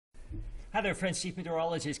Hi there, friends. Chief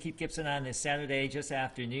Meteorologist Keith Gibson on this Saturday, just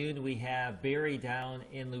afternoon. We have Barry down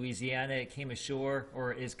in Louisiana. It came ashore,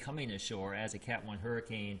 or is coming ashore, as a Cat 1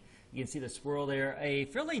 hurricane. You can see the swirl there. A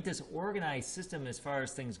fairly disorganized system as far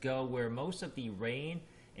as things go, where most of the rain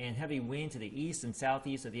and heavy wind to the east and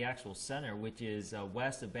southeast of the actual center, which is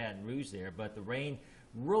west of Baton Rouge there. But the rain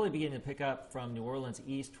really beginning to pick up from New Orleans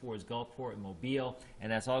east towards Gulfport and Mobile, and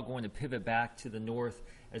that's all going to pivot back to the north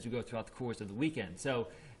as we go throughout the course of the weekend. So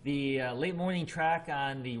the late morning track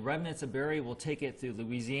on the remnants of Barry will take it through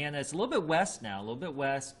Louisiana. It's a little bit west now, a little bit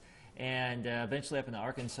west, and eventually up into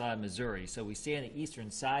Arkansas and Missouri. So we stay on the eastern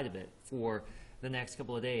side of it for the next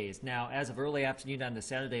couple of days. Now, as of early afternoon on the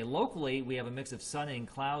Saturday, locally, we have a mix of sun and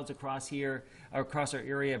clouds across here, or across our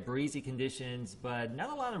area, breezy conditions, but not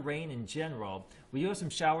a lot of rain in general. We do have some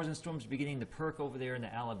showers and storms beginning to perk over there in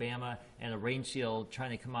Alabama, and a rain shield trying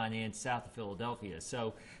to come on in south of Philadelphia.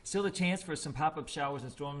 So still a chance for some pop-up showers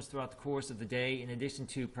and storms throughout the course of the day, in addition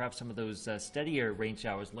to perhaps some of those steadier rain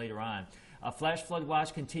showers later on. A flash flood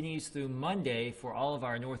watch continues through Monday for all of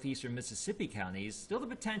our northeastern Mississippi counties. Still the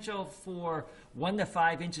potential for 1 to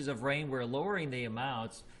 5 inches of rain. We're lowering the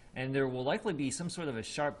amounts, and there will likely be some sort of a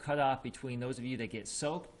sharp cutoff between those of you that get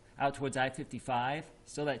soaked out towards I-55,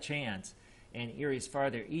 still that chance, and areas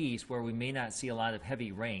farther east where we may not see a lot of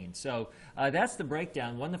heavy rain. So that's the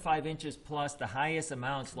breakdown, 1 to 5 inches plus the highest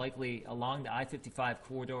amounts likely along the I-55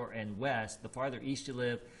 corridor and west. The farther east you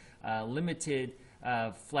live, limited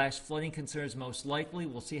flash flooding concerns most likely.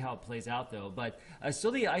 We'll see how it plays out though. But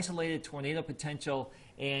still the isolated tornado potential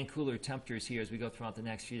and cooler temperatures here as we go throughout the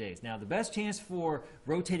next few days. Now the best chance for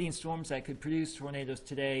rotating storms that could produce tornadoes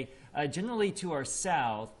today, generally to our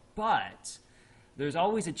south, but there's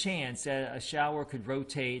always a chance that a shower could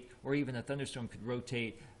rotate or even a thunderstorm could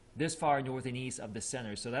rotate this far north and east of the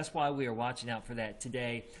center. So that's why we are watching out for that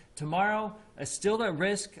today. Tomorrow, still the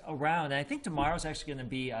risk around. And I think tomorrow's actually going to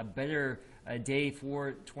be a better day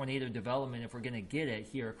for tornado development if we're going to get it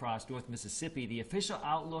here across North Mississippi. The official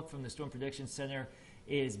outlook from the Storm Prediction Center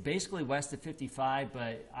is basically west of 55,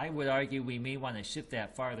 but I would argue we may want to shift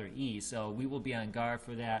that farther east. So we will be on guard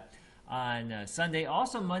for that on Sunday.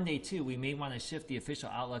 Also Monday too, we may want to shift the official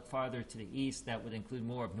outlook farther to the east. That would include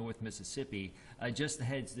more of North Mississippi, just the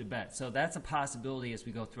heads to bet. So that's a possibility as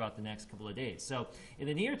we go throughout the next couple of days. So in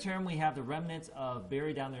the near term, we have the remnants of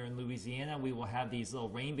Barry down there in Louisiana. We will have these little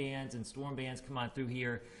rain bands and storm bands come on through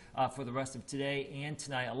here for the rest of today and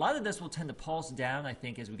tonight. A lot of this will tend to pulse down, I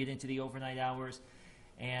think, as we get into the overnight hours.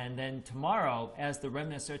 And then tomorrow, as the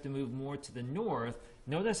remnants start to move more to the north,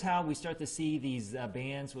 notice how we start to see these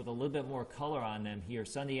bands with a little bit more color on them here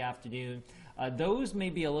Sunday afternoon. Those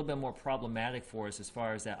may be a little bit more problematic for us as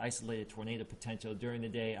far as that isolated tornado potential during the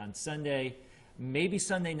day on Sunday, maybe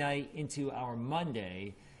Sunday night into our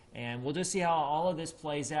Monday. And we'll just see how all of this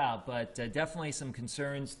plays out, but definitely some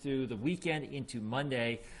concerns through the weekend into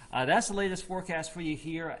Monday. That's the latest forecast for you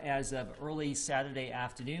here as of early Saturday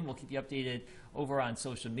afternoon. We'll keep you updated over on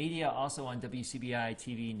social media, also on WCBI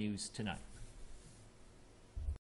TV News Tonight.